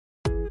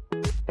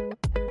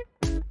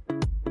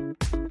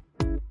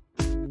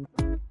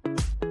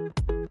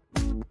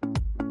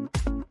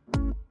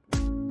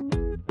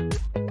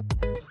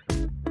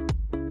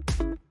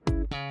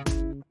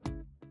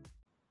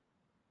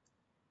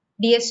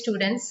Dear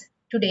students,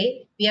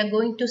 today we are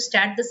going to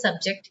start the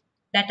subject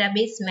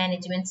Database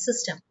Management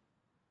System.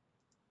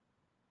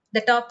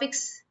 The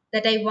topics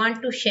that I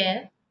want to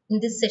share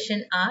in this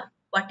session are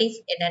what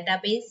is a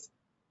database,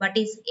 what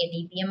is a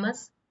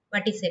Dbms,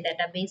 what is a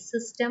database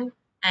system,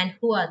 and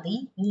who are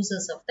the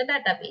users of the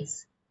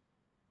database.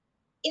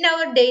 In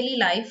our daily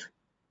life,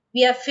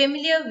 we are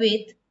familiar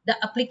with the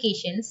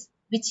applications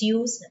which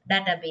use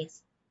database.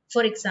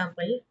 For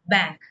example,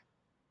 bank.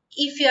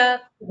 If you are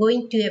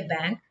going to a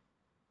bank,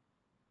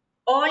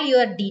 all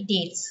your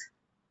details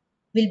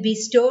will be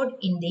stored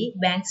in the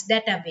bank's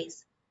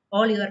database.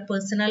 All your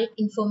personal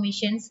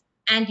information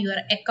and your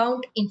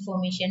account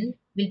information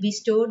will be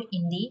stored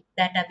in the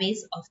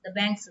database of the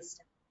bank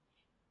system.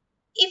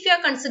 If you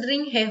are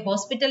considering a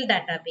hospital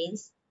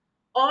database,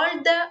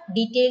 all the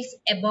details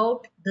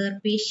about their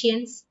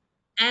patients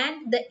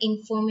and the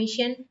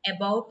information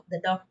about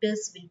the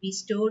doctors will be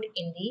stored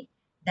in the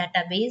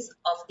database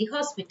of the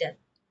hospital.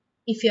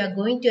 If you are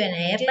going to an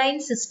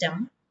airline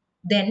system,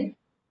 then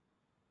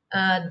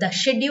the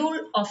schedule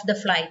of the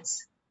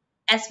flights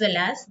as well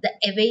as the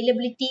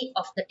availability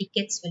of the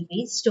tickets will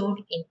be stored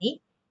in the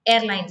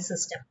airline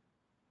system.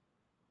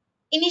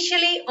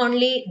 Initially,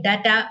 only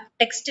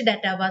text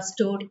data was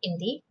stored in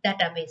the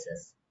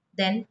databases.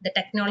 Then the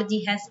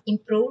technology has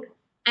improved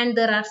and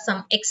there are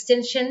some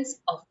extensions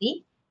of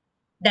the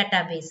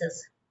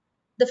databases.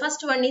 The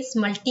first one is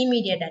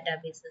multimedia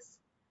databases.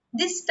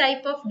 This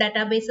type of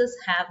databases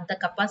have the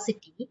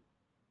capacity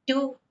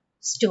to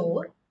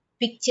store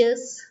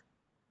pictures,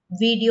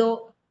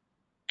 video,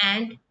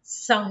 and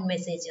sound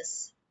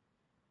messages.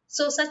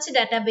 So such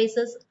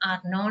databases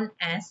are known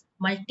as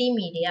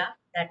multimedia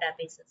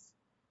databases.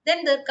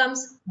 Then there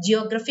comes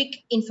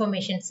geographic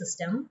information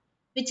system,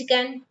 which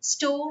can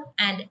store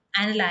and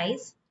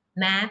analyze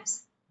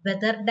maps,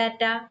 weather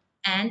data,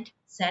 and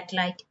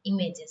satellite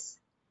images.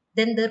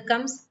 Then there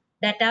comes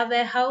data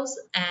warehouse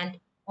and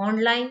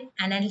online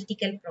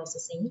analytical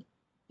processing,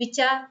 which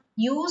are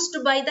used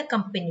by the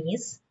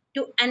companies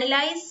to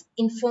analyze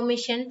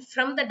information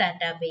from the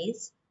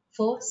database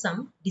for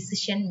some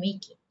decision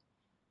making.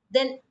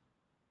 Then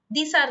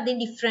these are the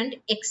different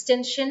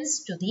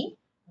extensions to the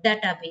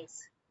database.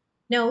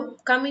 Now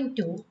coming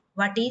to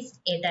what is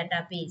a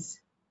database.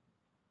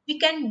 We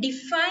can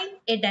define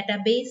a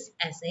database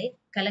as a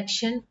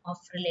collection of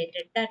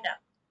related data.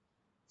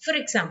 For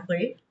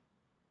example,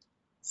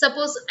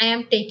 suppose I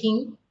am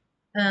taking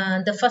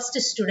the first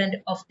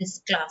student of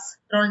this class,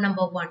 roll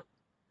number 1.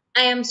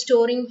 I am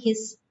storing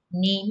his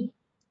name,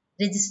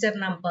 register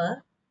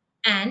number,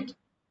 and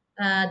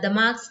the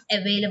marks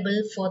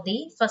available for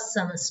the first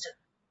semester.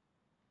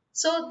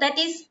 So that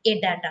is a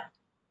data.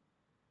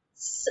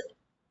 So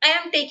I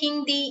am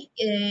taking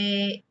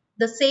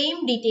the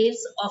same details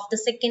of the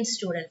second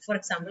student. For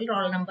example,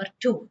 roll number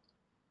 2.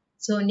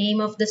 So name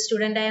of the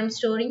student I am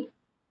storing.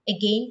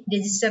 Again,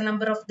 register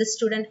number of the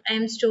student I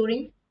am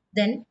storing.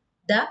 Then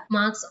the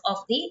marks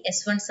of the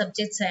S1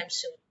 subjects I am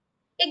storing.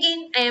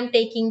 Again, I am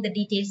taking the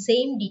details,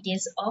 same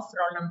details of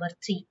roll number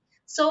 3.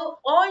 So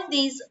all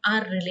these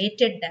are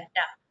related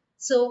data.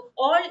 So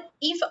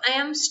if I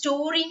am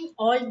storing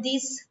all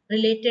these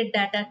related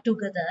data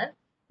together,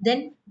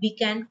 then we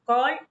can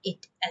call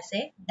it as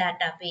a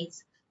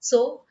database.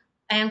 So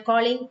I am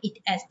calling it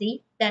as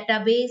the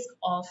database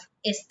of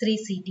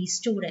S3CT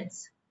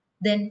students.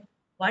 Then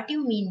what do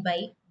you mean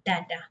by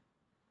data?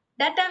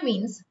 Data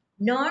means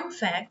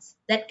non-facts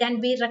that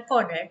can be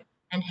recorded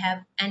and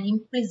have an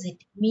implicit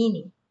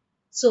meaning.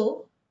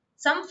 So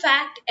some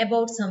fact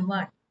about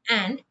someone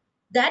and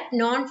that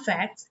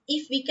non-facts,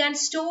 if we can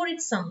store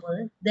it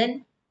somewhere,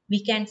 then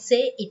we can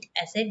say it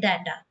as a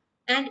data.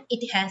 And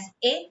it has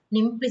an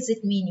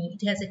implicit meaning.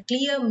 It has a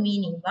clear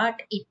meaning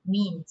what it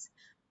means.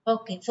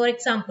 Okay, for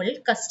example,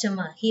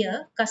 customer.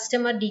 Here,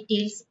 customer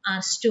details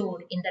are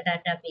stored in the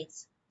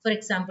database. For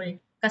example,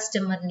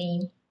 customer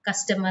name,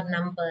 customer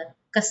number,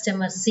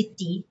 customer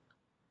city.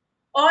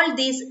 All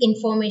these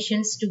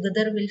informations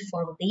together will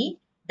form the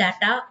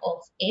data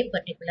of a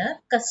particular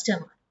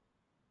customer.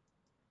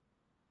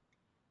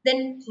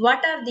 Then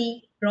what are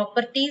the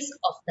properties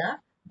of the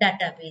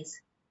database?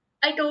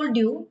 I told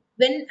you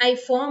when I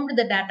formed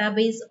the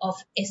database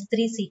of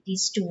S3CT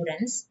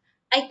students,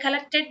 I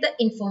collected the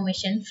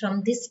information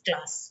from this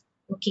class.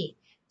 Okay,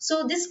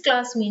 so this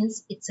class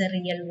means it's a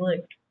real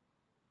world.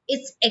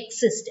 It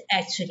exists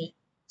actually.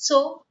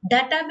 So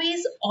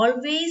database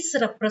always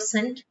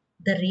represent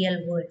the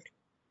real world.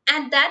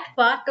 And that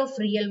part of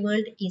real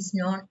world is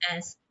known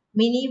as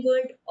mini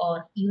world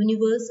or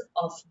universe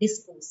of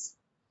discourse.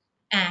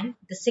 And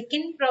the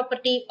second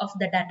property of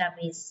the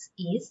database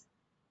is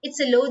it's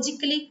a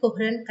logically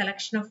coherent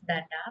collection of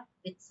data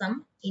with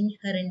some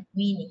inherent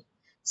meaning.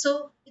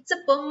 So it's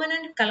a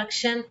permanent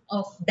collection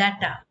of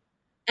data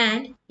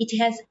and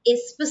it has a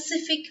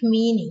specific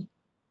meaning.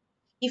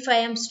 If I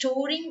am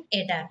storing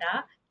a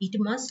data, it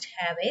must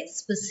have a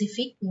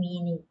specific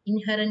meaning,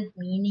 inherent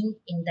meaning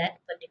in that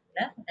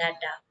particular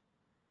data.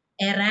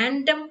 A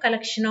random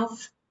collection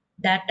of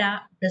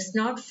data does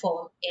not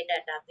form a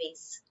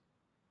database.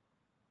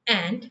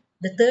 And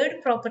The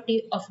third property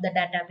of the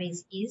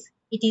database is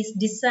it is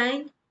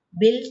designed,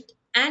 built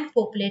and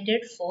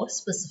populated for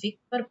specific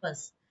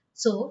purpose.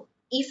 So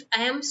if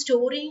I am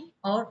storing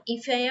or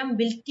if I am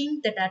building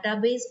the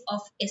database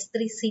of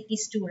S3CT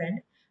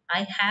student,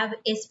 I have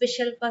a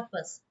special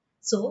purpose.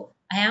 So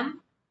I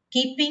am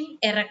keeping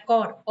a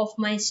record of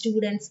my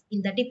students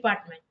in the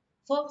department.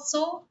 So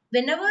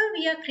whenever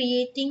we are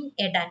creating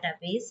a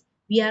database,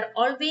 we are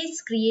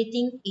always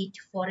creating it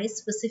for a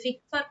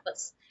specific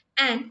purpose.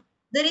 And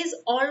there is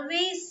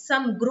always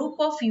some group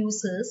of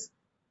users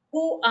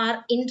who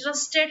are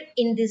interested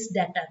in this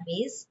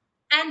database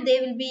and they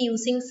will be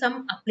using some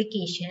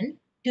application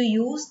to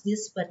use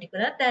this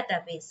particular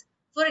database.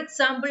 For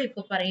example,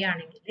 ഇപ്പോൾ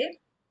പറയുകയാണെങ്കിൽ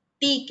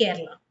T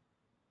Kerala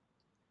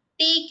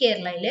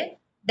കേരളയിലെ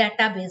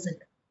database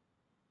ഉണ്ട്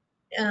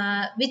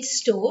which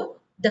store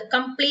the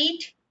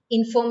complete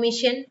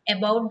information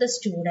about the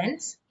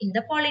students in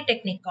the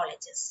polytechnic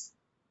colleges.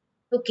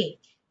 Okay,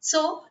 so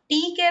T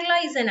Kerala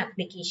is an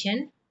application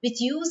which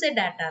use a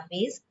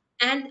database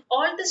and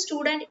all the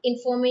student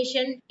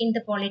information in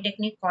the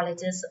polytechnic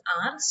colleges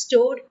are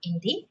stored in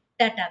the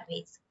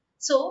database.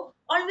 So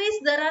always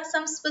there are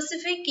some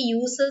specific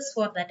users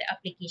for that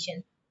application.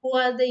 Who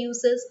are the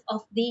users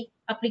of the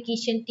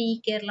application T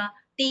Kerala?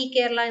 T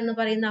Kerala എന്ന്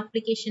പറയുന്ന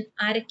application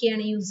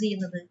ആരൊക്കെയാണ് use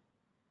ചെയ്യുന്നത്?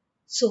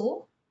 So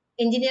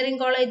engineering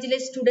കോളേജിലെ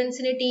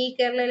സ്റ്റുഡൻസിന് T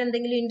കേരളയിൽ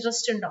എന്തെങ്കിലും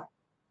interest ഉണ്ടോ?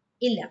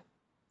 ഇല്ല.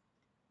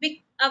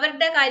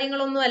 അവരുടെ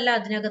കാര്യങ്ങളൊന്നും അല്ല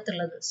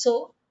അതിനകത്തുള്ളത്. So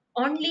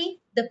only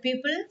the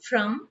people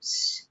from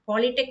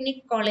polytechnic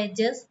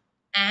colleges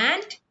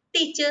and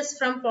teachers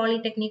from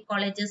polytechnic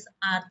colleges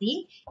are the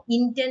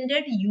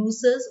intended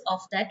users of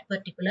that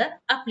particular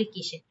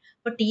application.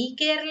 അപ്പോൾ ടി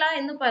കേരള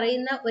എന്ന്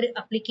പറയുന്ന ഒരു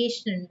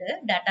അപ്ലിക്കേഷൻ ഉണ്ട്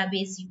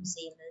ഡാറ്റാബേസ് യൂസ്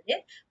ചെയ്യുന്നത്.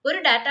 ഒരു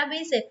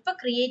ഡാറ്റാബേസ് എപ്പോൾ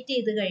ക്രിയേറ്റ്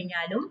ചെയ്ത്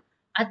കഴിഞ്ഞാലും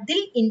അതിൽ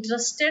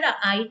ഇൻട്രസ്റ്റഡ്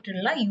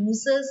ആയിട്ടുള്ള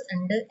യൂസേഴ്സ്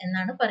ഉണ്ട്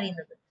എന്നാണ്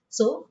പറയുന്നത്.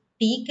 സോ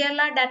ടി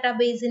കേരള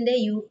ഡാറ്റാബേസിന്റെ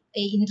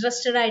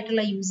ഇൻട്രസ്റ്റഡ്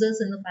ആയിട്ടുള്ള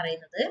യൂസേഴ്സ് എന്ന്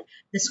പറയുന്നത്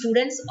the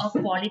students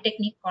of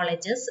polytechnic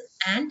colleges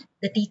and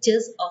the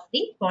teachers of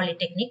the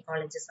polytechnic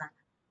colleges ആണ്.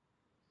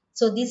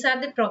 So these are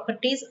the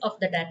properties of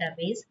the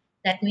database.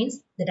 That means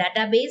the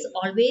database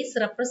always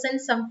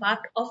represents some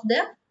part of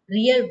the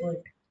real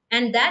world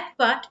and that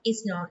part is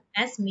known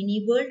as mini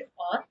world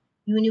or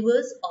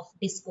universe of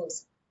discourse.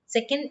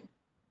 Second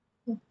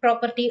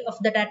property of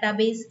the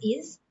database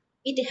is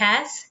it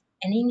has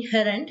an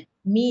inherent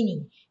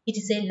meaning. It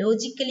is a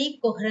logically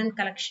coherent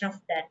collection of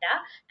data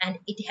and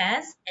it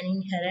has an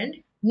inherent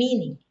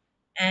meaning.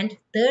 And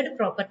third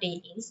property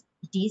is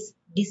it is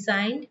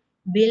designed,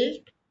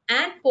 built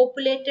and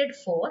populated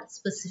for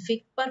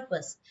specific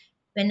purpose.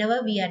 Whenever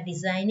we are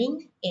designing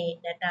a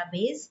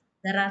database,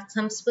 there are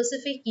some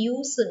specific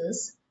users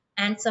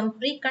and some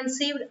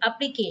preconceived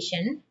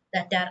application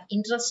that are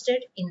interested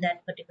in that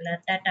particular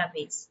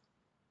database.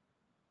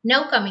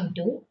 Now coming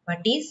to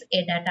what is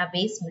a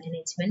database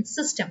management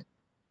system.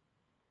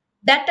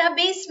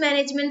 Database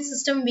management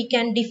system, we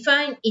can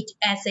define it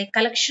as a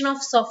collection of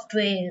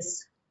softwares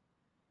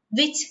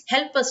which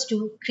help us to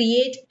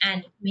create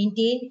and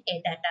maintain a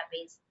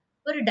database.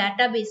 ഒരു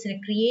ഡാറ്റാബേസിനെ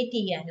create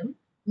ചെയ്യാനും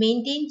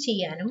maintain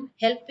ചെയ്യാനും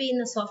help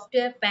ചെയ്യുന്ന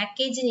software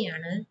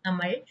പാക്കേജിനെയാണ്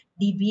നമ്മൾ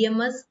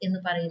DBMS എന്ന്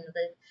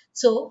പറയുന്നത്.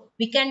 So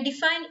we can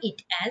define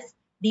it as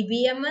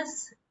DBMS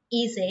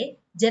is A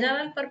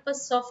general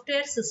purpose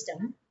software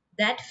system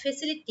that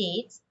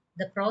facilitates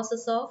the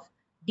process of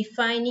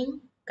defining,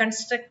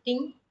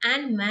 constructing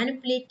and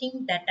manipulating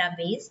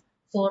database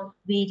for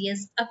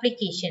various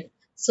applications.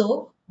 So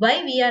why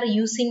we are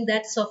using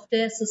that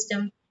software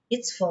system?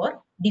 It's for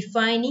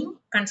defining,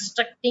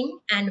 constructing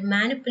and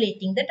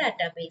manipulating the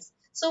database.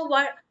 So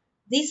what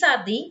these are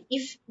the,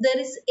 if there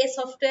is a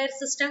software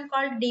system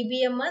called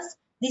DBMS,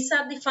 these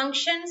are the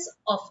functions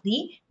of the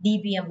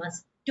DBMS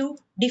to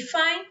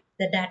define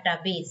the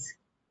database.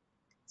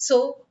 So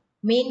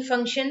main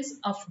functions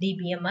of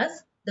DBMS,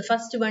 the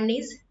first one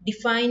is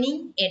defining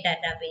a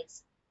database.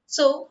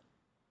 So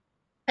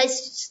I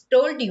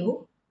told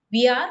you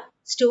we are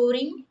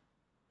storing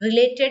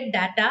related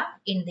data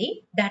in the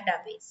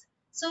database.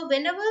 So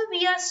whenever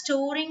we are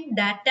storing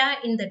data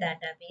in the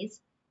database,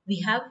 we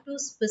have to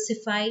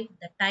specify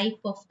the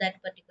type of that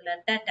particular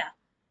data.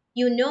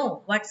 You know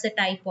what's the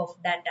type of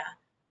data.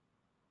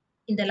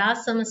 In the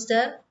last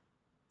semester,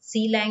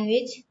 C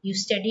language, you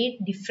studied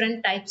different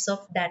types of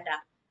data.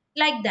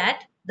 Like that,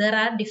 there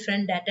are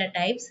different data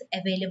types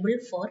available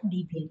for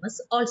DBMS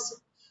also.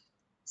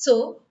 So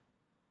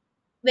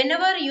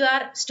whenever you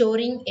are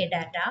storing a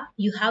data,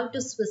 you have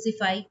to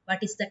specify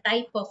what is the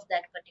type of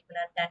that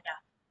particular data.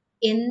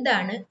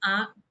 എന്താണ് ആ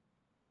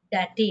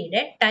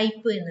ഡാറ്റയുടെ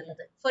type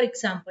എന്നുള്ളത്. For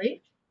example,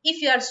 if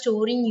you are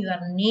storing your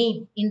name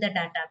in the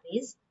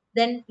database,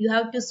 then you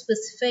have to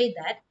specify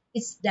that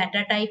its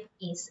data type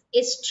is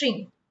a string.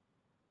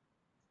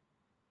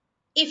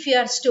 If you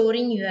are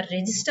storing your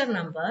register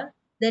number,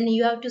 then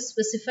you have to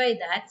specify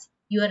that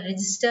your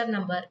register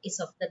number is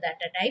of the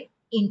data type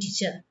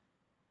integer.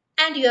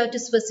 And you have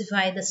to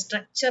specify the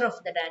structure of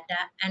the data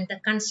and the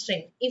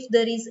constraint if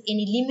there is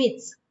any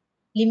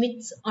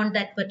limits on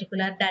that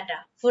particular data.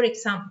 For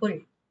example,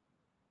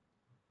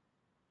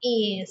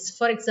 is,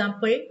 for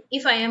example,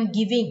 if I am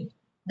giving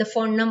the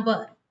phone number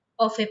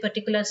of a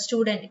particular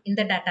student in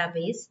the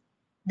database,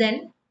 then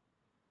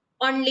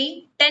only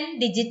 10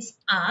 digits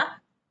are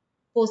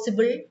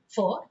possible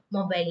for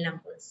mobile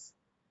numbers.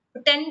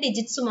 10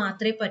 digits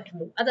മാത്രമേ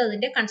പറ്റുള്ളൂ. അത്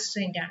അതിന്റെ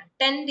constraint ആണ്.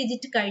 10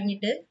 digit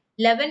കഴിഞ്ഞിട്ട്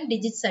 11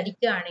 digits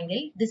അടിക്കുകയാണെങ്കിൽ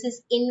this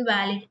is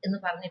invalid എന്ന്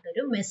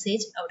പറഞ്ഞിട്ടൊരു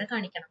message അവിടെ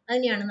കാണിക്കണം.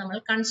 അതിനെയാണ് നമ്മൾ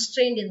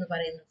കൺസ്ട്രെയിന്റ് എന്ന്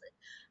പറയുന്നത്.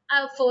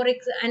 For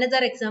another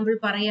example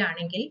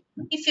പറയുകയാണെങ്കിൽ,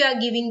 if you are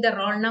giving the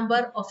roll number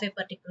of a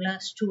particular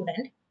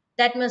student,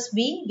 that must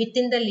be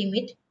within the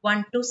limit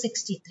 1 to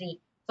 63.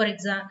 For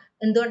example,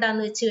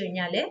 എന്തുകൊണ്ടാന്ന് വെച്ച്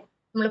കഴിഞ്ഞാൽ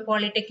നമ്മൾ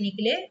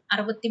പോളിടെക്നിക്കിലെ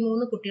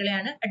 63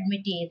 കുട്ടികളെയാണ്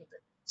അഡ്മിറ്റ് ചെയ്യുന്നത്.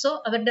 സോ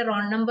അവരുടെ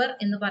റോൾ നമ്പർ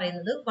എന്ന്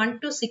പറയുന്നത് 1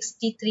 to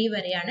 63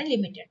 വരെയാണ്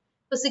ലിമിറ്റഡ്.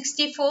 ഇപ്പോൾ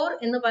 64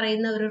 എന്ന്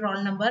പറയുന്ന ഒരു റോൾ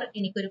നമ്പർ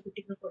എനിക്കൊരു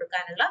കുട്ടിക്ക്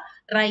കൊടുക്കാനുള്ള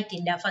റൈറ്റ്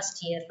ഇല്ല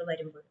ഫസ്റ്റ് ഇയറിൽ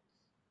വരുമ്പോൾ.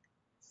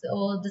 So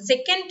the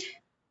second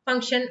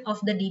function of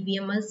the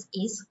DBMS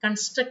is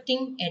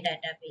constructing a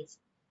database.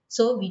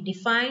 So we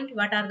defined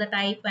what are the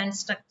type and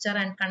structure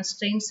and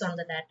constraints on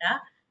the data.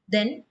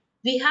 Then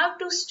we have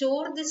to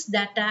store this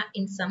data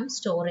in some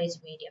storage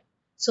medium.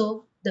 So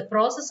the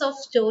process of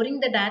storing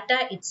the data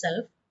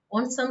itself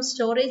on some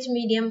storage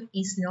medium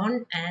is known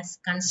as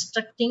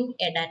constructing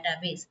a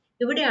database.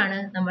 ഇവിടെയാണ്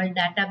നമ്മൾ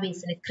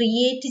ഡാറ്റാബേസിനെ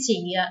create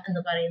ചെയ്യുക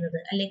എന്ന് പറയുന്നത്,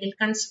 അല്ലെങ്കിൽ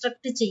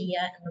construct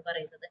ചെയ്യുക എന്ന്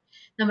പറയുന്നത്.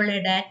 നമ്മളുടെ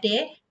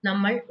ഡാറ്റയെ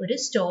നമ്മൾ ഒരു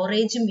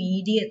സ്റ്റോറേജ്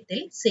മീഡിയത്തിൽ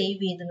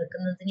സേവ് ചെയ്ത്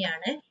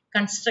വെക്കുന്നതിനെയാണ്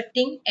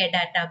കൺസ്ട്രക്ടിങ് എ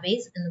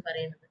ഡാറ്റാബേസ് എന്ന്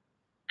പറയുന്നത്.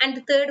 And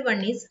the third one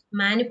is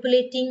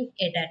manipulating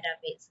A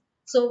database.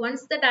 So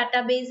once the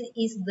database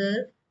is there,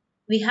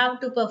 we have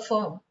to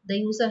perform, the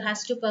user has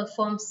to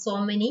perform so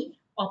many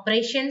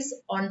operations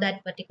on that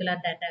particular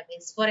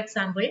database. For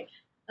example,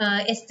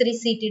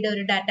 S3CT യുടെ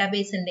ഒരു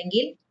database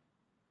ഉണ്ടെങ്കിൽ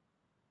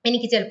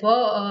എനിക്ക് ചിലപ്പോൾ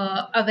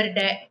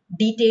അവരുടെ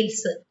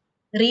details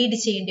read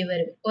ചെയ്യേണ്ടി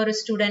വരും. ഒരു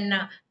സ്റ്റുഡൻറ്റിന്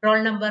roll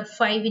number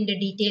 5ന്റെ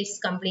details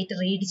complete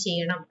read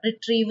ചെയ്യണം,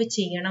 റിട്രീവ്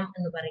ചെയ്യണം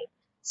എന്ന് പറയും.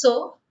 So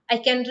I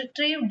can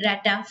retrieve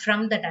data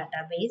from the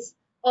database,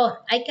 or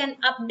I can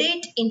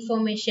update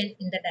information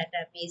in the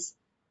database.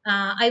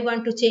 I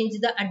want to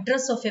change the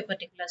address of A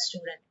particular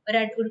student.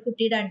 ഒരു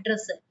കുട്ടിയുടെ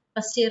address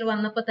first year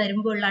വന്നപ്പോൾ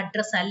തരുമ്പോൾ ഉള്ള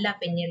address അല്ല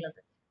പിന്നെയുള്ളത്.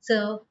 സോ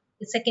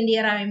സെക്കൻഡ്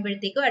ഇയർ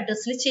ആകുമ്പോഴത്തേക്കും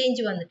അഡ്രസ്സിൽ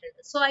change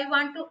വന്നിട്ടുണ്ട്. So I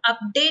want to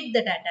update the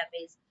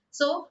database.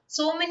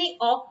 So many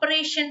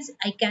operations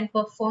I can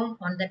perform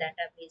on the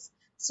database.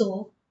 So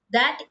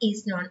that is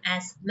known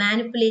as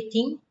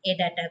manipulating a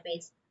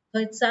database. So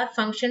it's our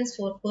functions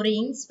for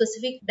querying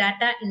specific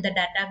data in the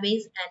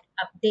database and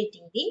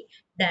updating the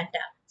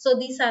data. So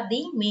these are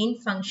the main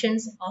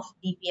functions of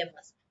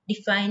DBMS: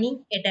 defining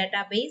a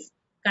database,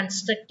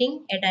 constructing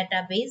a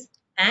database,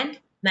 and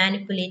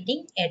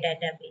manipulating a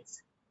database.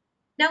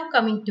 Now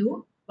coming to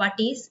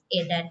what is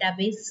a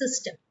database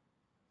system.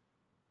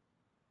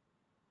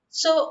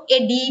 So a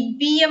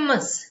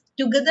DBMS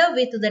together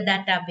with the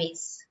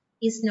database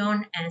is known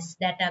as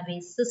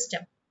database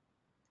system.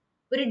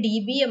 ഒരു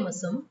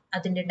DBMSഉം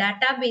അതിന്റെ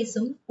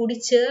ഡാറ്റാബേസും കൂടി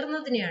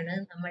ചേർന്നതിനെയാണ്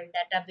നമ്മൾ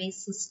database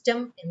system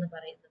എന്ന്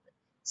പറയുന്നത്.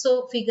 So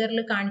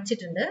ഫിഗറിൽ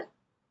കാണിച്ചിട്ടുണ്ട്.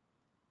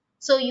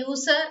 So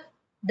user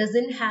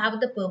doesn't have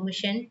the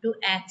permission to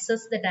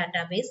access the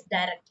database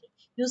directly.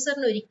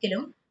 യൂസറിന്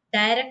ഒരിക്കലും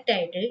direct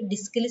ആയിട്ട്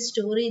ഡിസ്കിൽ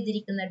സ്റ്റോർ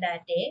ചെയ്തിരിക്കുന്ന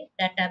ഡാറ്റയെ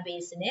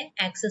ഡാറ്റാബേസിനെ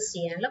ആക്സസ്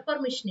ചെയ്യാനുള്ള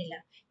പെർമിഷൻ ഇല്ല.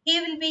 He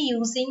will be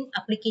using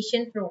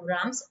application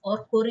programs or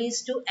queries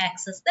to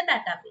access the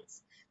database.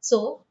 So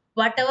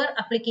whatever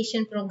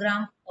application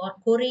program or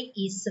query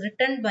is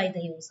written by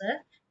the user,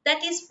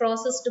 that is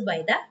processed by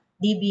the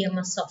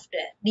DBMS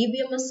software.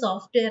 DBMS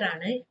software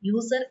ആണ്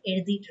user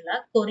എഴുതിയിട്ടുള്ള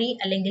query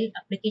അല്ലെങ്കിൽ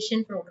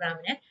application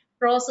പ്രോഗ്രാമിനെ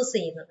process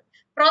ചെയ്യുന്നത്.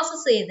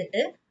 Process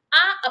ചെയ്തിട്ട്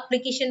ആ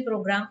application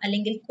program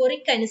അല്ലെങ്കിൽ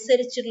queryക്ക്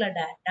അനുസരിച്ചുള്ള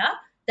data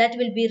that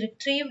will be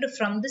retrieved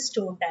from the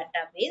stored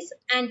database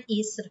and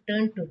is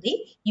returned to the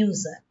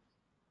user.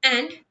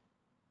 And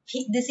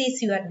this is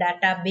your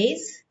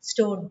database,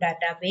 stored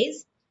database,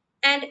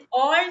 and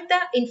all the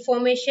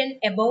information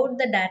about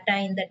the data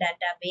in the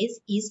database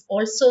is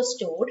also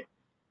stored,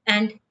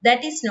 and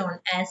that is known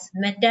as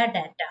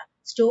metadata.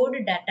 Stored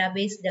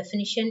database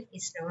definition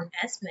is known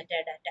as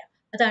metadata.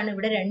 അതാണ്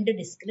ഇവിടെ രണ്ട്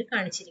ഡിസ്കിൽ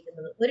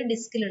കാണിച്ചിരിക്കുന്നത്. ഒരു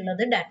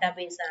ഡിസ്കിലുള്ളത്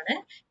database ആണ്.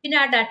 പിന്നെ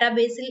ആ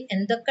ഡാറ്റാബേസിൽ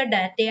എന്തൊക്കെ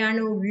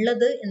ഡാറ്റയാണ്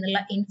ഉള്ളത് എന്നുള്ള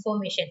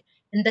ഇൻഫോർമേഷൻ,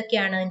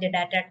 എന്തൊക്കെയാണ് അതിന്റെ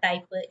ഡാറ്റ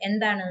ടൈപ്പ്,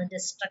 എന്താണ് അതിന്റെ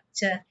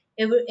സ്ട്രക്ചർ,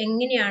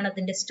 എങ്ങനെയാണ്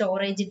അതിന്റെ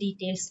സ്റ്റോറേജ്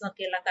ഡീറ്റെയിൽസ്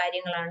എന്നൊക്കെയുള്ള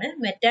കാര്യങ്ങളാണ്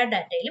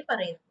മെറ്റാഡാറ്റയിൽ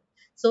പറയുന്നത്.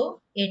 So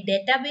A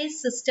database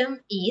system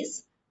is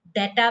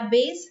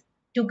database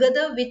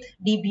together with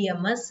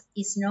DBMS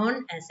is known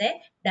as a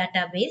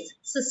database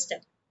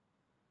system.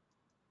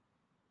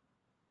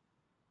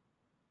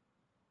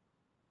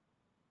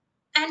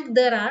 And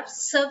there are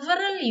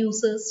several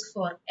uses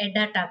for a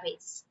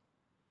database,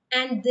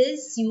 and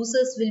these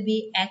users will be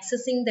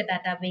accessing the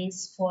database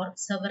for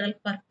several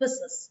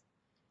purposes.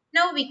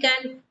 Now we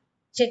can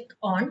check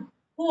on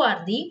who are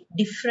the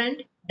different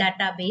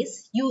database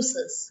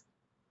users.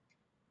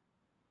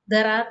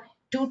 There are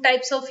two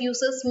types of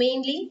users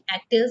mainly: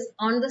 actors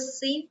on the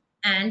scene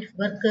and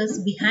workers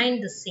behind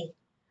the scene.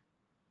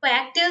 So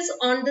actors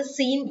on the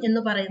scene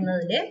എന്ന്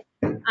പറയുന്നതിൽ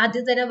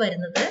ആദ്യം തന്നെ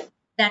വരുന്നത്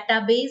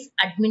database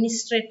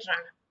administrator.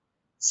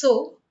 So,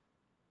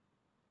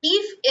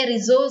 if a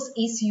resource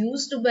is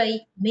used by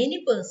many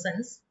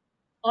persons,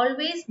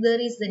 always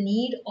there is the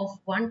need of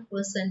one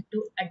person to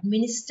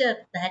administer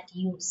that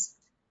use.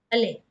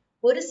 അല്ലേ,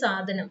 ഒരു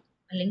സാധനം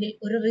അല്ലെങ്കിൽ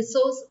ഒരു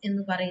റിസോഴ്സ്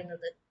എന്ന്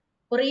പറയുന്നത്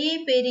കുറേ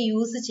പേര്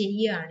യൂസ്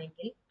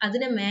ചെയ്യുകയാണെങ്കിൽ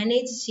അതിനെ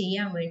മാനേജ്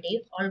ചെയ്യാൻ വേണ്ടി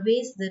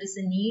always there is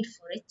A need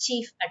for A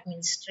chief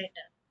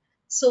administrator.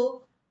 So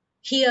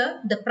here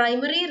the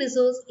primary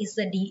resource is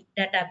the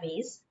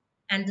database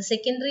and the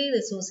secondary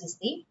resource is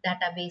the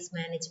database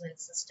management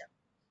system.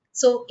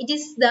 So it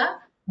is the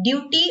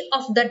duty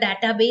of the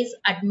database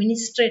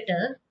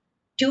administrator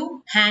to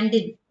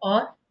handle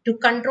or to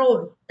control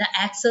the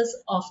access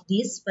of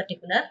these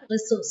particular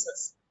resources.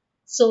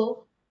 So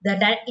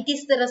it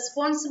is the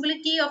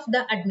responsibility of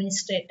the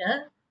administrator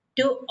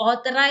to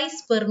authorize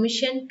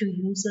permission to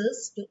users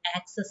to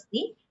access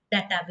the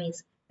database.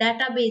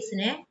 Database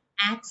ne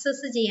access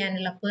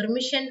ചെയ്യാനുള്ള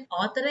permission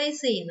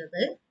authorize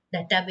ചെയ്യുന്നത്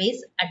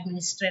database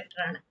administrator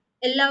ആണ്.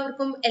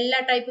 എല്ലാവർക്കും എല്ലാ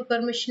type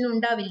പെർമിഷനും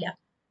ഉണ്ടാവില്ല.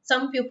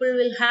 Some people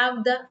will have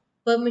the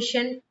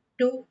permission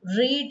to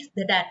read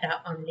the data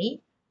only.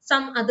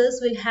 Some others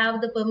will have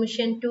the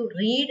permission to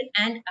read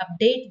and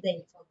update the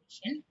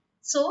information.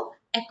 So,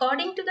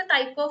 according to the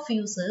type of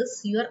users,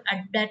 your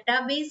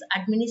database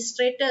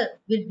administrator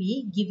will be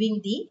giving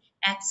the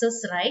access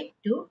right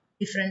to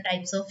different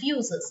types of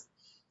users.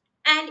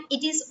 And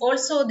it is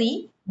also the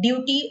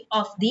duty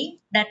of the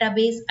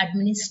database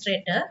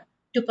administrator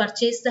to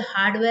purchase the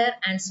hardware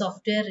and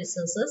software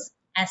resources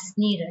as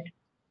needed.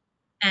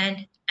 And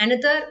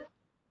another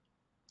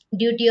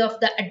duty of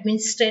the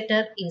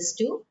administrator is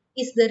to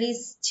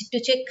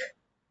check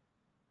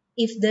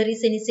if there is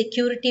any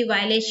security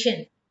violation,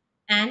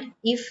 and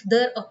if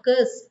there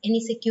occurs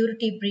any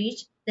security breach,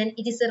 then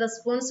it is the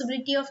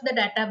responsibility of the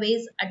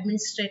database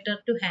administrator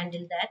to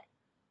handle that.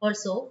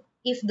 Also,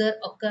 if there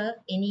occur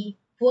any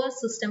poor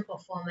system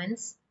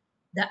performance,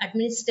 the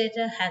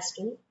administrator has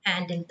to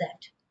handle that.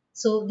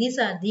 So these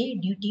are the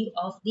duty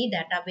of the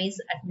database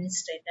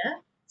administrator.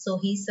 So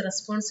he is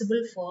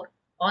responsible for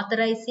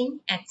authorizing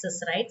access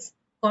rights,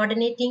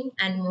 coordinating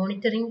and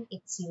monitoring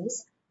its use,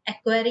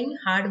 acquiring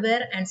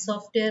hardware and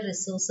software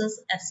resources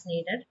as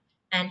needed,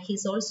 and he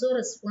is also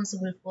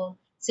responsible for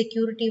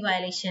security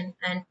violation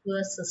and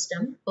poor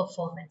system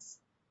performance.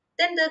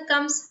 Then there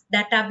comes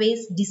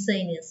database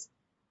designers.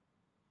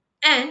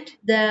 And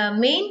the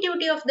main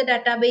duty of the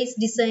database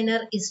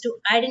designer is to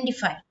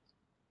identify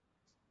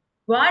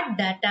what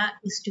data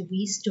is to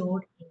be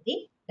stored in the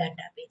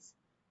database.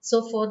 So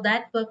for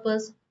that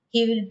purpose,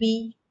 he will be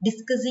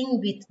discussing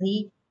with the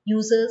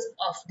users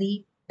of the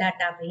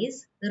database.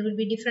 There will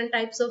be different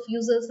types of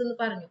users എന്ന്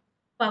പറഞ്ഞു.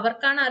 അപ്പോൾ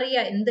അവർക്കാണ്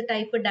അറിയുക എന്ത്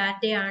type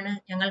ഡാറ്റയാണ്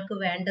ഞങ്ങൾക്ക്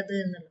വേണ്ടത്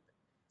എന്നുള്ളത്.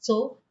 So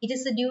it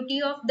is the duty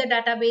of the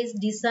database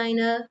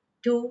designer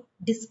to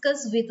discuss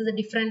with the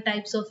different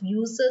types of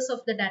users of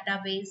the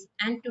database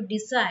and to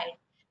decide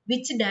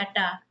which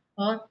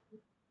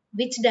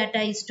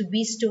data is to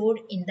be stored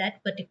in that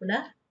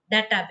particular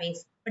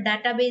database. അപ്പോൾ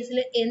ഡാറ്റാബേസിൽ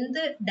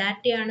എന്ത്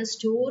ഡാറ്റയാണ്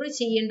store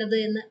ചെയ്യേണ്ടത്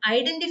എന്ന്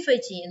identify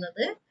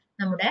ചെയ്യുന്നത്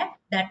നമ്മുടെ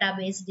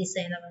database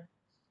ഡിസൈനറാണ്.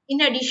 In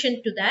addition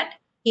to that,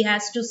 he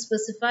has to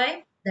specify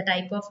the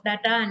type of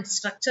data and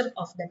structure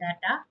of the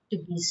data to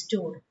be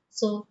stored.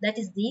 So that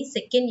is the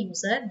second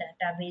user,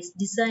 database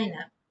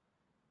designer.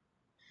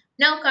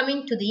 Now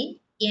coming to the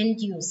end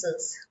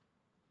users.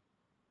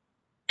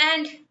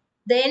 And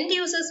the end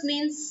users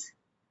means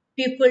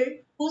people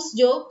whose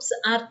jobs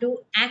are to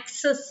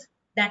access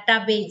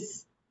database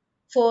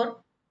for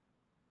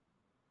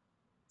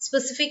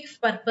specific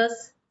purpose,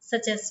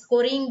 such as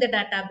querying the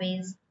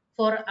database,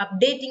 for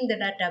updating the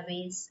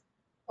database,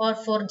 or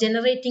for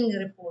generating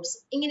reports.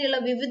 ഇങ്ങനെയുള്ള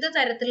വിവിധ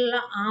തരത്തിലുള്ള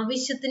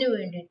ആവശ്യത്തിന്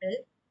വേണ്ടിയിട്ട്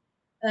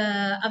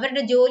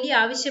അവരുടെ ജോലി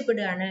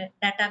ആവശ്യപ്പെടുകയാണ്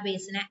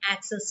ഡാറ്റാബേസിനെ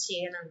access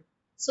ചെയ്യണം.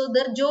 So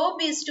their job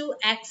is to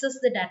access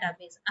the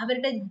database.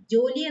 അവരുടെ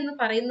ജോലി എന്ന്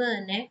പറയുന്നത്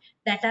തന്നെ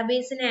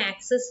ഡാറ്റാബേസിനെ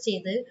ആക്സസ്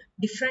ചെയ്ത്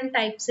ഡിഫറെൻറ്റ്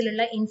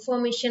ടൈപ്സിലുള്ള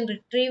ഇൻഫോർമേഷൻ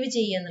റിട്രീവ്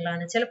ചെയ്യുക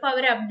എന്നുള്ളതാണ്. ചിലപ്പോൾ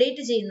അവർ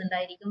അപ്ഡേറ്റ്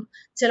ചെയ്യുന്നുണ്ടായിരിക്കും,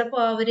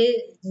 ചിലപ്പോൾ അവർ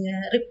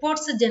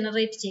റിപ്പോർട്ട്സ്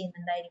ജനറേറ്റ്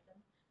ചെയ്യുന്നുണ്ടായിരിക്കും.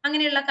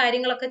 അങ്ങനെയുള്ള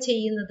കാര്യങ്ങളൊക്കെ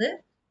ചെയ്യുന്നത്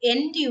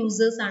end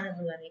users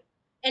ആണെന്ന് പറയും.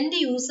 End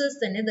users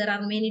തന്നെ there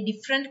are many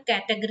different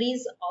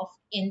categories of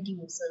end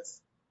users.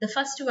 The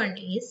first one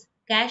is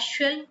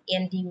casual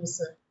end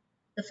user.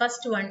 The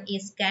first one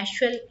is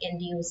casual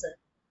end user.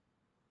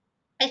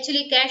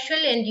 Actually,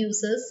 casual end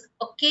users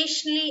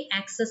occasionally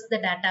access the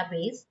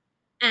database,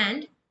 and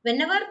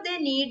whenever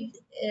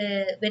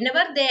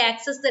they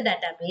access the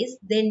database,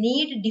 they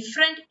need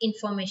different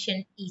information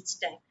each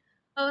time.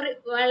 അവർ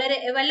വളരെ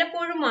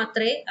വല്ലപ്പോഴും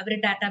മാത്രമേ അവർ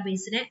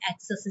ഡാറ്റാബേസിനെ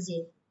access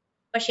ചെയ്യൂ.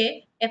 പക്ഷേ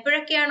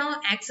എപ്പോഴൊക്കെയാണോ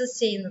access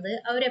ചെയ്യുന്നത്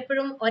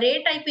അവരെപ്പോഴും ഒരേ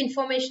type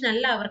information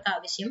അല്ല അവർക്ക്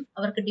ആവശ്യം,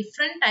 അവർക്ക്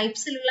ഡിഫറെൻറ്റ്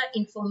ടൈപ്സിലുള്ള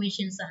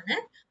ഇൻഫോർമേഷൻസ് ആണ്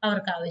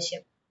അവർക്ക്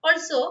ആവശ്യം.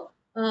 Also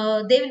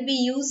they will be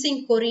using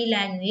query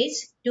language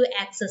to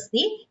access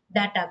the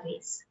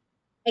database.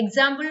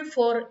 Example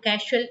for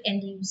casual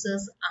end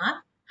users are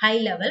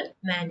high-level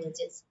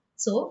managers.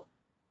 So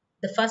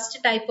the first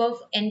type of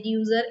end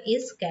user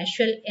is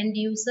casual end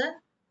user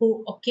who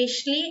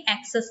occasionally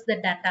access the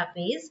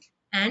database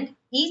and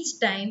each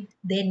time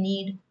they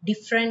need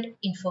different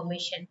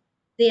information.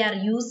 They are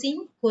using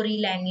query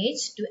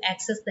language to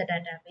access the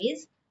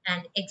database,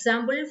 and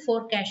example for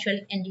casual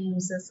end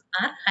users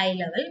are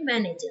high-level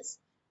managers.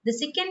 The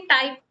second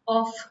type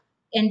of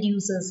end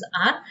users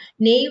are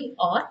naive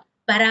or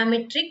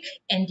parametric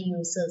end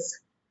users,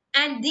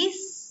 and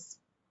these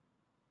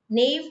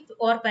naive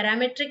or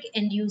parametric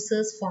end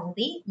users form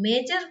the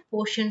major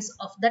portions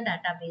of the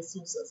database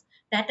users.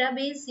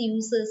 Database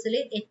users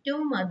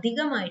ഏറ്റവും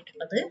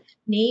അധികമായിട്ടുള്ളത്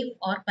naive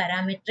or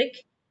parametric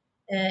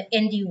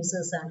end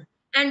users ആണ്.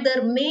 And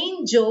their main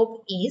job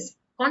is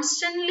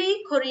constantly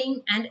querying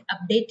and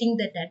updating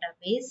the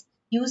database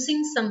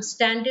using some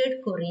standard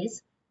queries,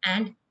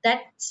 and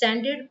that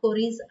standard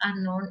queries are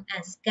known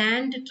as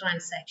scanned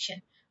transaction.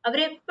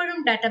 അവരെപ്പോഴും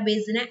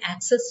ഡാറ്റാബേസിനെ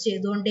access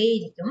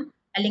ചെയ്തുകൊണ്ടേയിരിക്കും,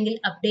 അല്ലെങ്കിൽ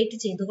update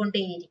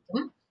ചെയ്തുകൊണ്ടേയിരിക്കും,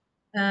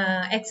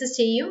 access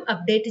ചെയ്യും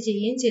update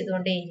ചെയ്യുകയും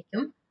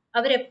ചെയ്തുകൊണ്ടേയിരിക്കും.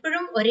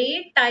 അവരെപ്പോഴും ഒരേ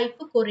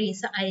type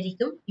queries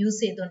ആയിരിക്കും use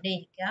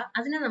ചെയ്തുകൊണ്ടേയിരിക്കുക.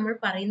 അതിനെ നമ്മൾ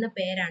പറയുന്ന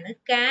പേരാണ്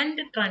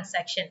Kant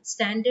transaction.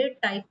 Standard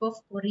type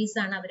of queries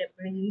ആണ്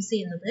അവരെപ്പോഴും യൂസ്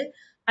ചെയ്യുന്നത്.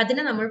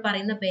 അതിനെ നമ്മൾ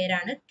പറയുന്ന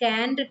പേരാണ്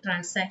കാൻഡ്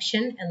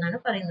ട്രാൻസാക്ഷൻ എന്നാണ്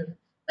പറയുന്നത്.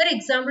 ഒരു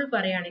എക്സാമ്പിൾ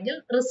പറയുകയാണെങ്കിൽ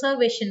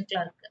റിസർവേഷൻ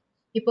ക്ലർക്ക്.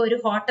 ഇപ്പോൾ ഒരു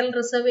ഹോട്ടൽ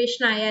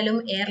റിസർവേഷൻ ആയാലും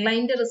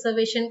എയർലൈൻ്റെ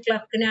റിസർവേഷൻ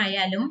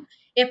ക്ലർക്കിനായാലും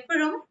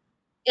എപ്പോഴും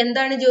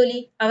എന്താണ് ജോലി?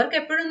 അവർക്ക്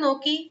എപ്പോഴും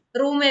നോക്കി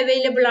റൂം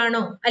അവൈലബിൾ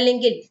ആണോ,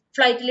 അല്ലെങ്കിൽ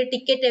ഫ്ലൈറ്റിൽ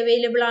ടിക്കറ്റ്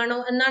അവൈലബിൾ ആണോ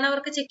എന്നാണ്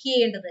അവർക്ക് ചെക്ക്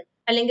ചെയ്യേണ്ടത്.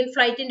 അല്ലെങ്കിൽ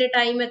ഫ്ലൈറ്റിന്റെ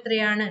ടൈം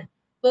എത്രയാണ്.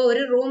 ഇപ്പോൾ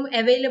ഒരു റൂം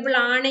അവൈലബിൾ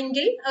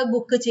ആണെങ്കിൽ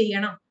ബുക്ക്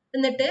ചെയ്യണം,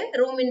 എന്നിട്ട്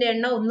റൂമിന്റെ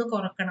എണ്ണം ഒന്ന്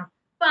കുറക്കണം.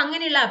 അപ്പൊ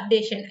അങ്ങനെയുള്ള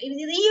അപ്ഡേഷൻ,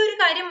 ഈ ഒരു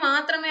കാര്യം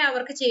മാത്രമേ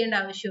അവർക്ക് ചെയ്യേണ്ട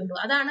ആവശ്യമുള്ളൂ.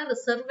 അതാണ്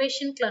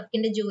റിസർവേഷൻ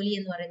ക്ലർക്കിന്റെ ജോലി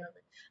എന്ന് പറയുന്നത്.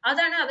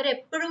 അതാണ്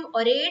അവരെപ്പോഴും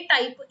ഒരേ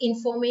ടൈപ്പ്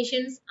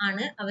ഇൻഫോർമേഷൻസ്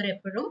ആണ്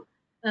അവരെപ്പോഴും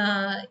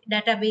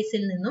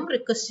ഡാറ്റാബേസിൽ നിന്നും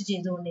റിക്വസ്റ്റ്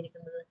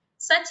ചെയ്തുകൊണ്ടിരിക്കുന്നത്.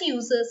 Such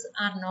users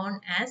are known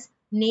as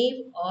naive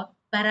or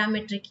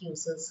parametric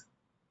users.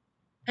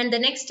 And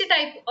the next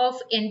type of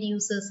end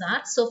users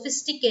are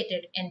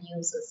sophisticated end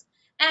users,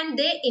 and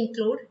they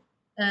include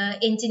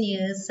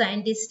engineers,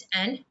 scientists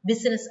and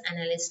business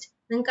analysts.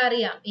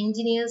 നിങ്ങൾക്കറിയാം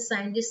engineers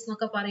scientist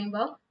എന്നൊക്കെ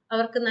പറയുമ്പോൾ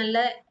അവർക്ക് നല്ല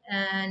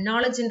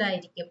knowledge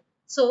ഉണ്ടായിരിക്കും.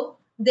 So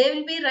they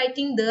will be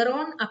writing their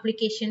own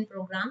application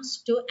programs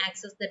to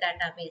access the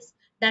database.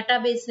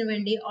 ഡാറ്റാബേസിന്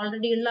വേണ്ടി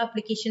already ഉള്ള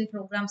application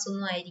programmes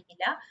ഒന്നും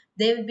ആയിരിക്കില്ല.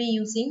 they will be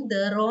using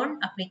their own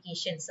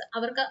applications.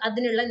 അവർക്ക്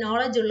അതിനുള്ള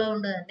നോളജ്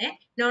ഉള്ളതുകൊണ്ട് തന്നെ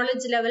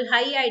നോളജ് ലെവൽ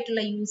ഹൈ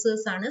ആയിട്ടുള്ള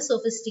യൂസേഴ്സ് ആണ്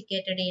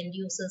സോഫിസ്റ്റിക്കേറ്റഡ് എൻഡ്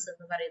യൂസേഴ്സ്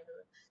എന്ന്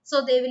പറയുന്നത്. So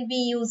they will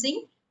be using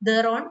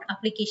their own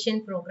application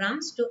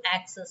programs to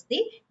access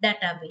the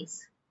database.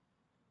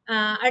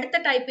 അടുത്ത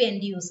ടൈപ്പ്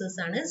എൻഡ് യൂസേഴ്സ്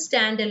ആണ്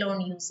സ്റ്റാൻഡ് അലോൺ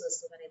യൂസേഴ്സ്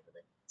എന്ന്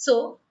പറയുന്നത്. So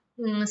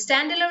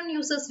standalone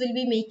users will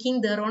be making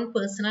their own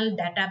personal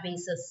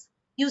databases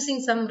using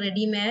some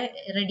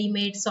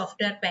ready-made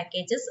software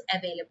packages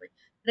available.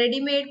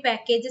 Ready-made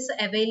packages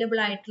available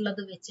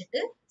ആയിട്ടുള്ളത്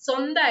വെച്ചിട്ട്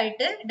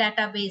സ്വന്തമായിട്ട്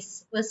database,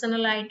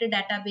 personal ആയിട്ട്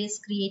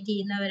database create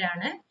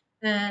ചെയ്യുന്നവരാണ്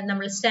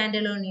നമ്മൾ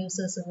സ്റ്റാൻഡലോൺ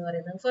യൂസേഴ്സ് എന്ന്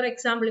പറയുന്നത്. ഫോർ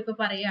എക്സാമ്പിൾ ഇപ്പോൾ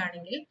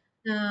പറയുകയാണെങ്കിൽ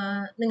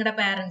നിങ്ങളുടെ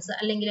പാരൻസ്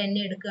അല്ലെങ്കിൽ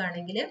എന്നെ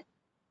എടുക്കുകയാണെങ്കിൽ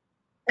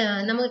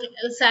നമുക്ക്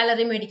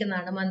സാലറി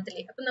മേടിക്കുന്നതാണ്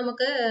മന്ത്ലി. അപ്പം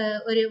നമുക്ക്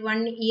ഒരു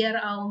 1 ഇയർ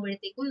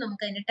ആവുമ്പോഴത്തേക്കും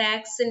നമുക്ക് അതിന്റെ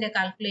ടാക്സിന്റെ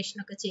കാൽക്കുലേഷൻ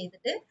ഒക്കെ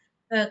ചെയ്തിട്ട്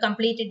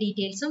കംപ്ലീറ്റ്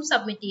ഡീറ്റെയിൽസും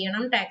സബ്മിറ്റ്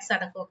ചെയ്യണം, ടാക്സ്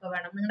അടക്കമൊക്കെ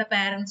വേണം. നിങ്ങളുടെ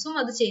പാരൻസും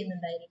അത്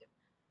ചെയ്യുന്നുണ്ടായിരിക്കും.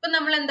 അപ്പൊ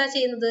നമ്മൾ എന്താ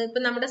ചെയ്യുന്നത്? ഇപ്പൊ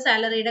നമ്മുടെ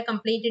സാലറിയുടെ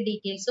കംപ്ലീറ്റ്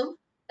ഡീറ്റെയിൽസും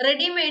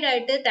റെഡിമെയ്ഡ്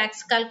ആയിട്ട്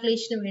ടാക്സ്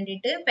കാൽക്കുലേഷന്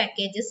വേണ്ടിയിട്ട്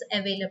പാക്കേജസ്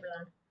അവൈലബിൾ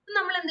ആണ്.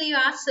 നമ്മൾ എന്ത് ചെയ്യും?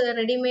 ആ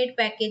റെഡിമെയ്ഡ്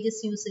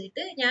പാക്കേജസ് യൂസ്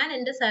ചെയ്തിട്ട് ഞാൻ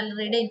എൻ്റെ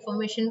സാലറിയുടെ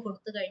ഇൻഫർമേഷൻ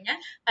കൊടുത്തു കഴിഞ്ഞാൽ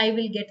I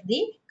will get the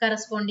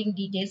corresponding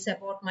details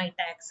about my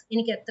tax.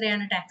 എനിക്ക്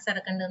എത്രയാണ് ടാക്സ്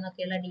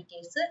അടക്കേണ്ടതെന്നൊക്കെയുള്ള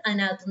ഡീറ്റെയിൽസ്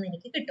അതിനകത്തുനിന്ന്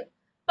എനിക്ക് കിട്ടും.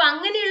 അപ്പൊ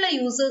അങ്ങനെയുള്ള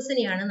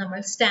യൂസേഴ്സിനെയാണ് നമ്മൾ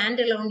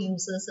സ്റ്റാൻഡ് അലോൺ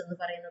യൂസേഴ്സ് എന്ന്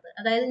പറയുന്നത്.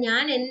 അതായത്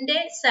ഞാൻ എൻ്റെ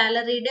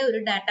സാലറിയുടെ ഒരു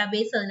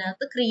ഡാറ്റാബേസ്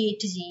അതിനകത്ത്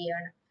ക്രിയേറ്റ്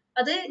ചെയ്യുകയാണ്.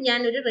 അത് ഞാൻ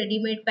ഒരു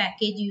റെഡിമെയ്ഡ്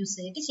പാക്കേജ് യൂസ്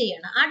ചെയ്തിട്ട്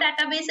ചെയ്യാണ്. ആ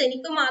ഡാറ്റാബേസ്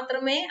എനിക്ക്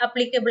മാത്രമേ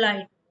അപ്ലിക്കബിൾ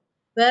ആയിട്ടുള്ളൂ.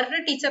 വേറൊരു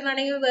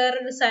ടീച്ചറിനാണെങ്കിൽ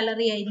വേറൊരു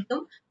സാലറി ആയിരിക്കും.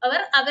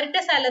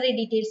 അവരുടെ സാലറി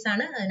ഡീറ്റെയിൽസ്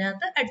ആണ്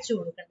അതിനകത്ത് അടിച്ചു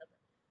കൊടുക്കേണ്ടത്.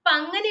 അപ്പൊ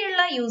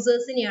അങ്ങനെയുള്ള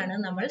യൂസേഴ്സിനെയാണ്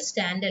നമ്മൾ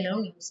സ്റ്റാൻഡ്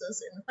അലോൺ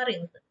യൂസേഴ്സ് എന്ന്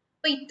പറയുന്നത്.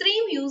 അപ്പൊ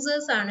ഇത്രയും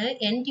യൂസേഴ്സ് ആണ്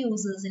എൻഡ്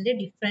യൂസേഴ്സിന്റെ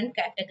ഡിഫറെന്റ്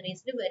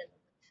കാറ്റഗറീസിൽ വരുന്നത്.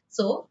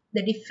 So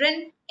the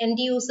different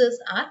end users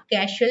R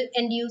casual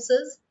end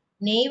users,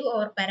 naive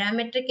or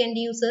parametric end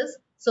users,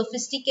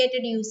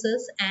 sophisticated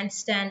users and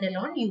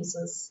standalone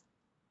users.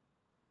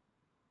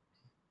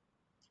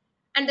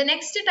 And the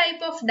next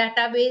type of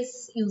database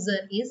user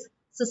is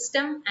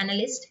system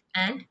analyst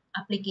and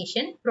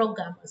application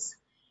programmers.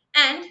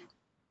 And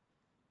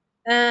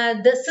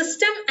the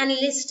system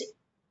analyst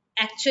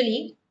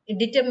actually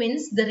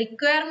determines the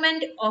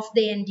requirement of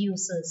the end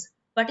users.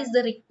 What is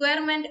the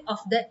requirement of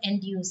the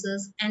end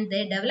users, and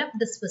they develop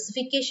the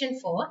specification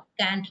for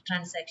canned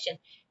transaction.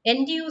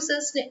 End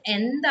users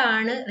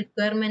എന്താണ്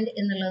requirement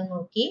എന്നുള്ളത്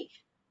നോക്കി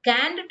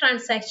canned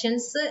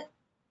transactions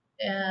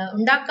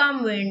ഉണ്ടാക്കാൻ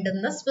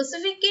വേണ്ടുന്ന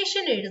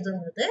specification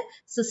എഴുതുന്നത്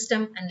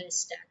system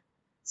analyst ആണ്.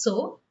 So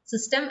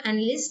system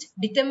analyst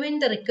determine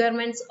the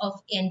requirements of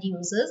end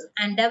users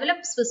and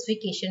develop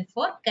specification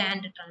four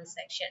canned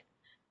transaction.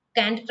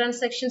 canned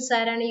transactions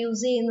ആരാണ്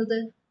use ചെയ്യുന്നത്?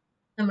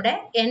 നമ്മുടെ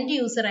എൻഡ്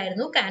യൂസർ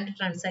ആയിരുന്നു canned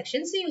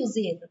transactions യൂസ്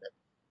ചെയ്തത്.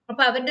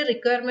 അപ്പോൾ അവരുടെ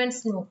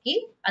റിക്വയർമെന്റ്സ് നോക്കി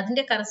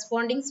അതിന്റെ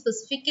കറസ്പോണ്ടിങ്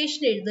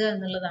സ്പെസിഫിക്കേഷൻ എഴുതുക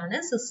എന്നുള്ളതാണ്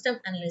സിസ്റ്റം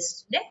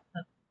അനലിസ്റ്റിന്റെ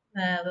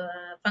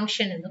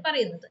ഫംഗ്ഷൻ എന്ന്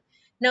പറയുന്നത്.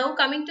 Now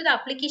coming to the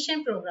application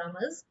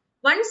programmers,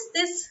 once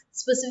this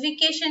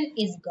specification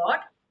is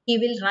got, he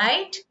will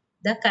write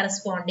the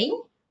corresponding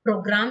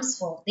programs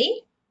for the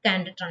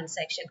canned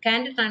transaction.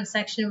 Canned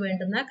transaction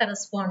വേണ്ടുന്ന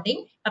corresponding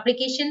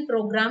application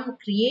program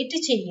create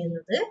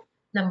ചെയ്യുന്നത്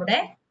നമ്മുടെ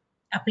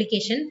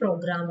application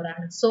programmer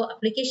ആണ്. So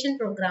application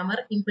programmer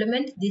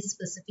implement this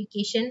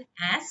specification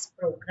as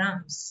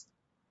programs.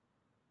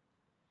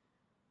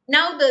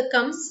 Now there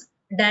comes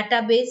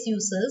database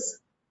users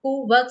who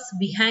works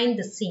behind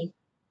the scene.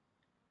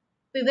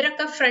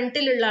 ഇവരൊക്കെ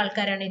ഫ്രണ്ടിലുള്ള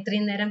ആൾക്കാരാണ്,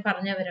 ഇത്രയും നേരം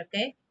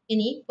പറഞ്ഞവരൊക്കെ.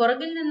 ഇനി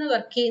പുറകിൽ നിന്ന്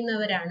വർക്ക്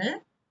ചെയ്യുന്നവരാണ്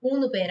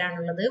 3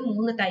 പേരാണുള്ളത്,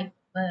 3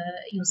 ടൈപ്പ്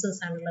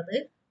യൂസേഴ്സ് ആണുള്ളത്.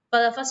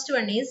 First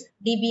one is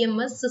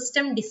DBMS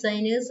system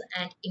designers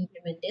and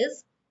implementers.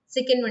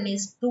 Second one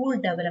is tool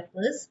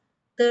developers.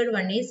 Third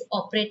one is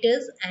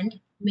operators and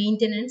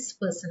maintenance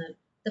personnel.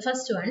 The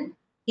first one,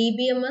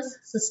 DBMS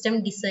system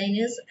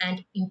designers and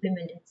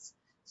implementers.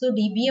 So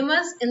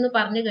DBMS എന്ന്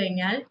പറഞ്ഞു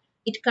കഴിഞ്ഞാൽ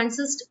it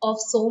consists of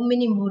so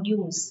many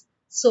modules.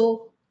 So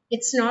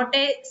it's not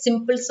a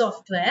simple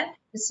software,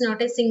 it's not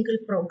a single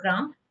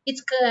program. It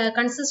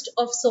consists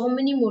of so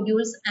many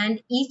modules and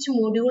each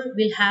module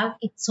will have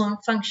its own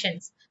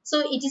functions. So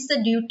it is the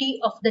duty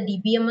of the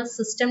DBMS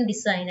system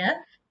designer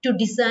to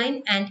design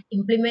and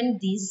implement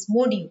these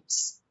modules.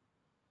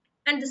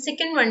 And the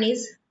second one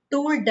is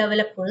tool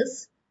developers,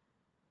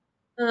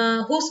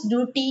 whose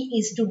duty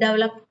is to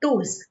develop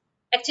tools.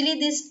 Actually,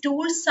 these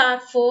tools are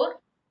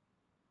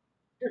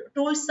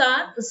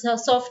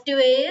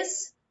softwares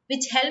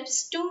which helps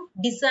to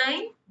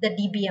design the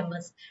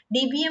DBMS.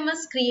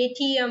 DBMS create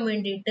ചെയ്യാൻ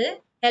വേണ്ടിയിട്ട്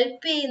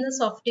help ചെയ്യുന്ന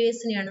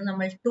സോഫ്റ്റ്വെയർസിനെയാണ്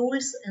നമ്മൾ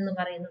tools എന്ന്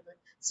പറയുന്നത്.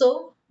 So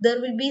there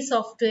will be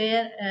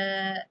software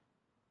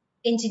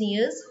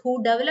engineers who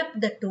develop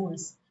the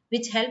tools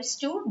which helps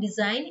to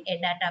design a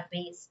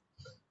database.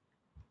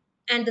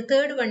 And the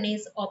third one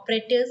is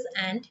operators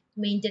and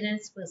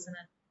maintenance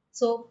personnel.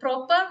 So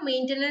proper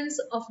maintenance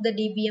of the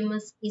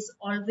DBMS is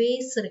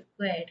always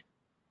required.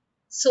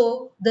 So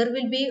there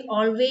will be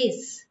always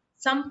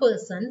some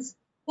persons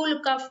who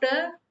look after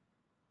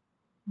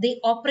the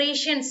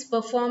operations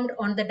performed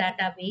on the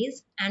database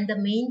and the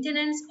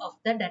maintenance of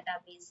the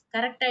database.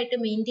 Correct ആയിട്ട്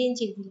maintain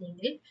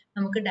ചെയ്തില്ലെങ്കിൽ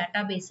നമുക്ക്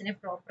ഡാറ്റാബേസിനെ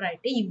proper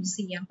ആയിട്ട് use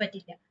ചെയ്യാൻ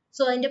പറ്റില്ല.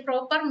 So അതിന്റെ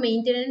proper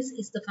maintenance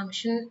is the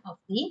function of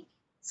the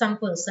some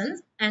persons,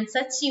 and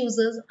such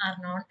users are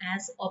known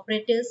as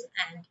operators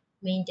and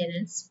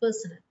maintenance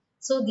personnel.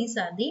 So these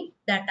are the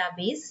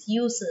database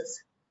users.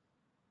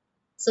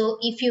 So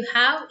if you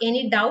have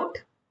any doubt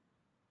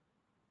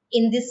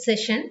in this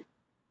session,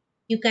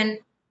 you can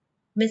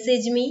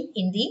message me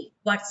in the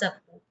WhatsApp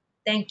group.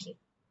 Thank you.